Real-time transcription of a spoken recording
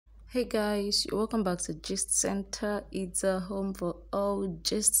Hey guys, welcome back to Gist Center. It's a home for all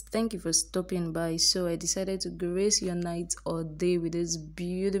gists. Thank you for stopping by. So I decided to grace your night or day with this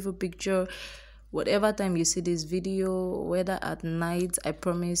beautiful picture. Whatever time you see this video, whether at night, I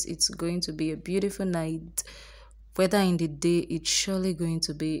promise it's going to be a beautiful night. Whether in the day, it's surely going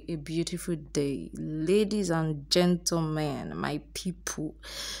to be a beautiful day. Ladies and gentlemen, my people,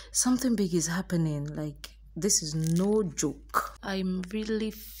 something big is happening. This is no joke. I'm really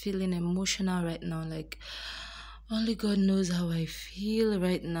feeling emotional right now. Only God knows how I feel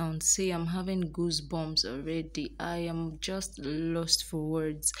right now. See, I'm having goosebumps already. I am just lost for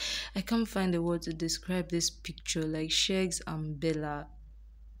words. I can't find a word to describe this picture. Like Sheggz and Bella.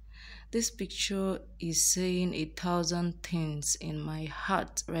 This picture is saying 1,000 things in my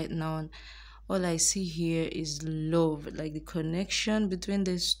heart right now. All I see here is love. Like the connection between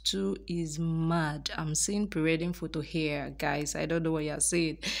these two is mad. I'm seeing pre-wedding photo here, guys. I don't know what you're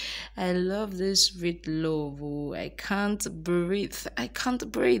saying. I love this with love. Oh, I can't breathe. I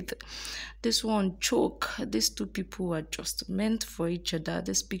can't breathe. This one choke. These two people are just meant for each other.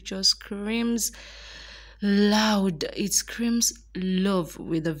 This picture screams loud. It screams love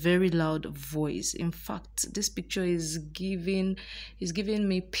with a very loud voice. In fact, this picture is giving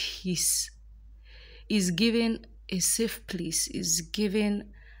me peace, is giving a safe place, is giving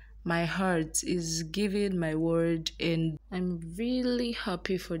my heart, is giving my word, and I'm really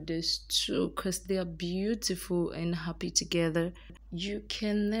happy for this too because they are beautiful and happy together. You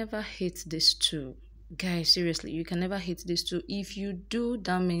can never hate this two, guys. Seriously, you can never hate this two. If you do,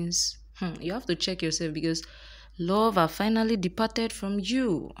 that means you have to check yourself because love have finally departed from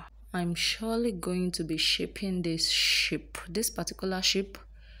you. I'm surely going to be shaping this ship, this particular ship.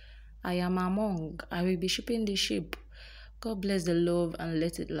 I am among. I will be shipping the ship. God bless the love and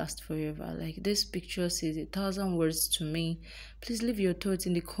let it last forever. Like this picture says 1,000 words to me. Please leave your thoughts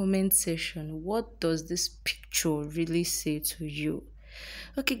in the comment section. What does this picture really say to you?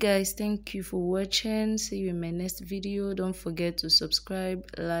 Okay guys, thank you for watching. See you in my next video. Don't forget to subscribe,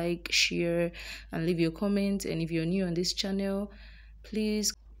 like, share, and leave your comments. And if you're new on this channel,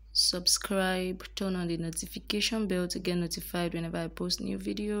 please subscribe, turn on the notification bell to get notified whenever I post new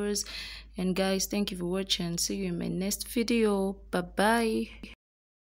videos. And guys, thank you for watching. See you in my next video. Bye bye.